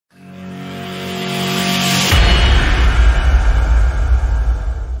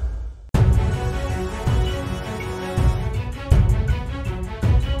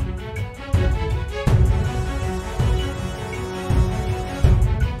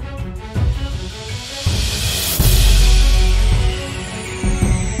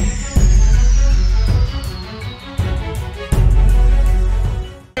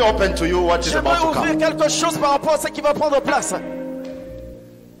open to you what is about to ouvrir come. quelque chose par rapport à ce qui va prendre place.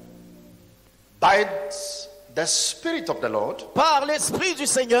 By the Spirit of the Lord, Par l'Esprit du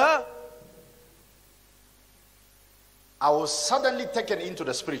Seigneur, I was suddenly taken into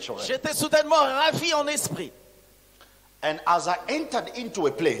the spiritual realm. j'étais soudainement ravi en esprit. And as I entered into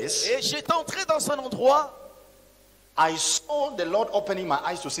a place, Et j'étais entré dans un endroit I saw the Lord opening my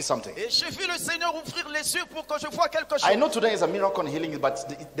eyes to see something. et j'ai vu le Seigneur ouvrir les yeux pour que je voie quelque chose. I know today is a miracle healing, but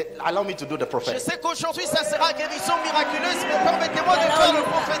allow me to do the Je prophetic. sais qu'aujourd'hui ça sera guérison miraculeuse, mais permettez-moi de faire le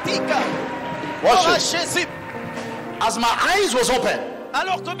prophétique. Watch Gloire à it. Jésus. As my eyes was open,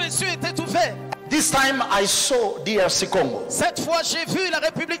 Alors que mes yeux étaient ouverts, this time I saw DR Congo. cette fois j'ai vu la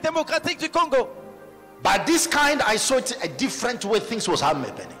République démocratique du Congo. But this kind, I saw it a different way things was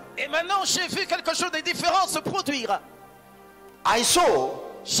happening. Et maintenant j'ai vu quelque chose de différent se produire. I saw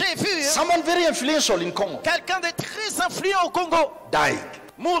J'ai vu someone very influential in Congo quelqu'un de très influent au Congo dying.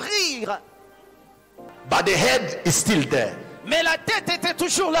 mourir. But the head is still there. Mais la tête était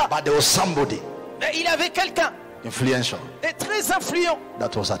toujours là. But there was somebody Mais il y avait quelqu'un influential de très influent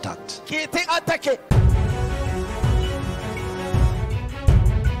that was attacked. qui était attaqué.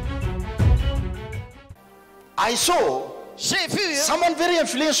 I saw J'ai vu someone very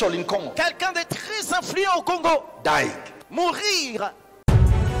influential in Congo quelqu'un de très influent au Congo dying. mourir.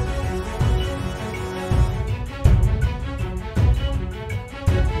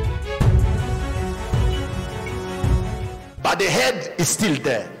 But the head is still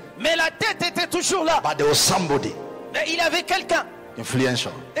there. Mais la tête était toujours là. But there was somebody Mais il y avait quelqu'un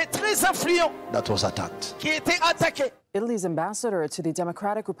influential de très influent that was attacked. qui était attaqué. Italy's ambassador to the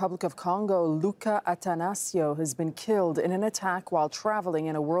Democratic Republic of Congo, Luca Attanasio, has been killed in an attack while traveling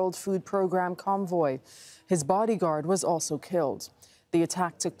in a World Food Programme convoy. His bodyguard was also killed. The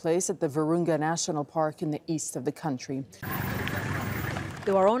attack took place at the Virunga National Park in the east of the country.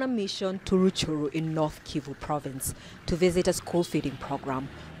 They were on a mission to Rutshuru in North Kivu province to visit a school feeding program,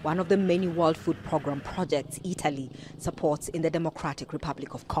 one of the many World Food Programme projects Italy supports in the Democratic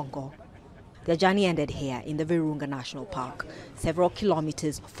Republic of Congo. Their journey ended here in the Virunga National Park, several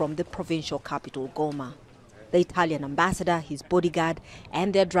kilometers from the provincial capital, Goma. The Italian ambassador, his bodyguard,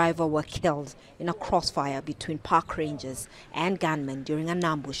 and their driver were killed in a crossfire between park rangers and gunmen during an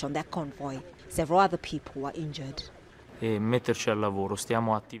ambush on their convoy. Several other people were injured. We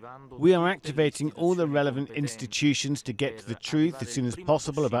are activating all the relevant institutions to get to the truth as soon as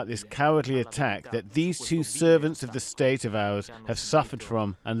possible about this cowardly attack that these two servants of the state of ours have suffered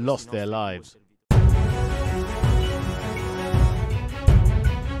from and lost their lives.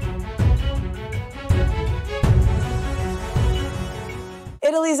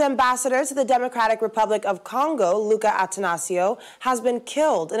 Italy's ambassador to the Democratic Republic of Congo, Luca Attanasio, has been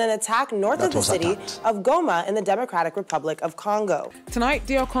killed in an attack north of the city of Goma in the Democratic Republic of Congo. Tonight,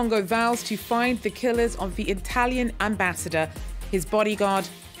 DR Congo vows to find the killers of the Italian ambassador, his bodyguard,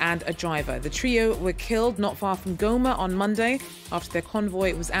 and a driver. The trio were killed not far from Goma on Monday after their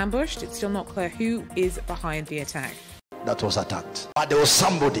convoy was ambushed. It's still not clear who is behind the attack. That was attacked. But there was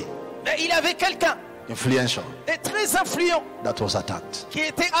somebody Mais il y avait quelqu'un influential de très influent that was attacked. qui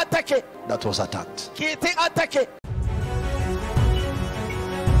était attaqué. That was attacked. Qui était attaqué.